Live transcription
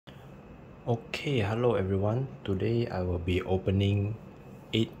Okay, hello everyone. Today I will be opening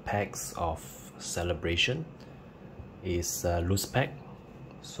 8 packs of Celebration. It's a loose pack.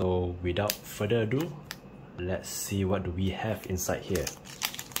 So without further ado, let's see what do we have inside here.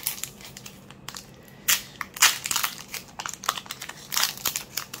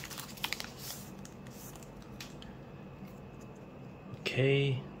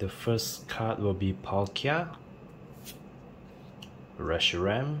 Okay, the first card will be Palkia,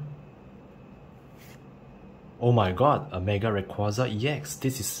 Reshiram. Oh my god, a Mega Rayquaza EX.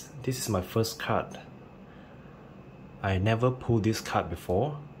 This is my first card. I never pulled this card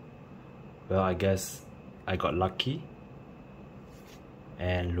before. Well, I guess I got lucky.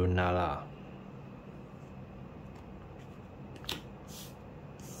 And Lunala.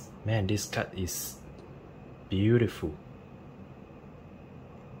 Man, this card is beautiful.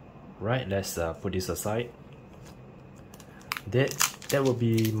 Right, let's put this aside. That will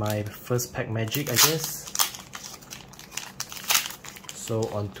be my first pack magic, I guess. So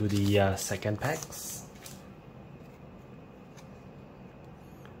on to the second packs.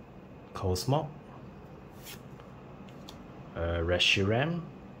 Cosmog, Reshiram,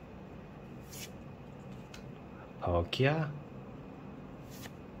 Palkia,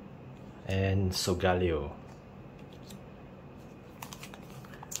 and Solgaleo.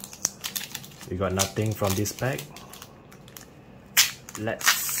 We got nothing from this pack.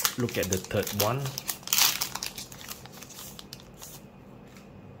 Let's look at the third one.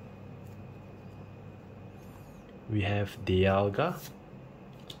 We have Dialga,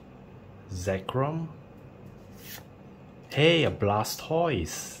 Zekrom. Hey, a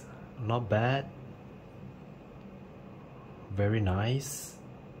Blastoise. Not bad. Very nice.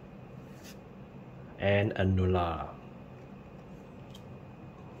 And a Nula.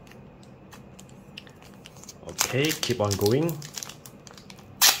 Okay, keep on going.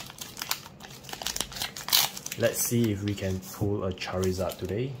 Let's see if we can pull a Charizard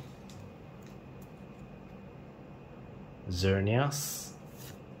today. Xerneas,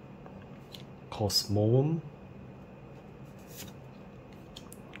 Cosmoem,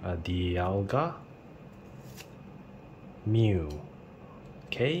 Dialga, Mew.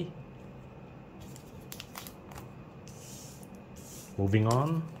 Okay, moving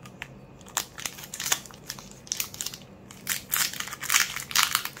on.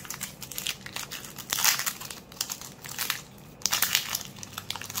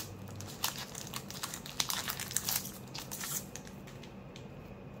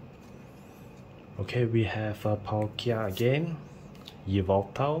 Okay, we have Palkia again,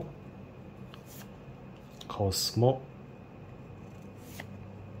 Yveltal, Cosmog,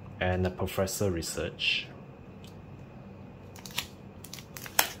 and Professor Research.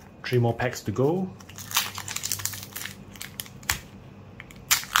 3 more packs to go.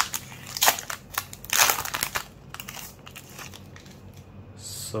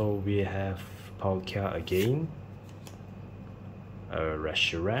 So we have Palkia again,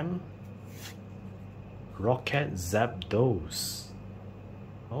 Reshiram, Rocket Zapdos.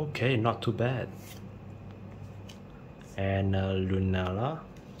 Okay, not too bad. And Lunala.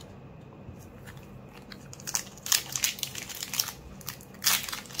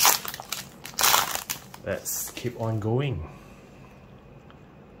 Let's keep on going.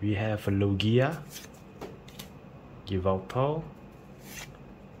 We have Lugia, Yveltal,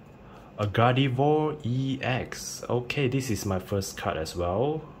 a Gardevoir EX. Okay, this is my first card as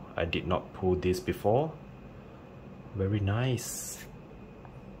well. I did not pull this before. Very nice.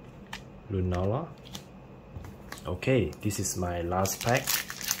 Lunala. Okay, this is my last pack.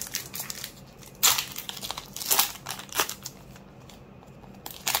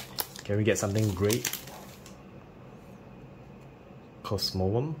 Can we get something great?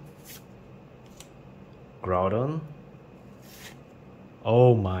 Cosmoem, Groudon.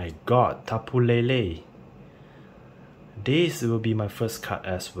 Oh my god, Tapu Lele. This will be my first card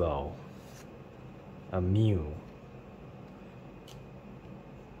as well. A Mew.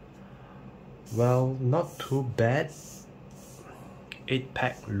 Well, not too bad. 8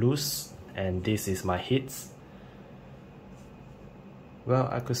 pack loose, and this is my hits. Well,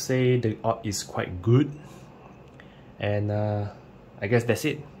 I could say the odd is quite good. And I guess that's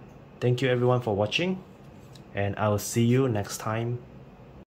it. Thank you everyone for watching, and I'll see you next time.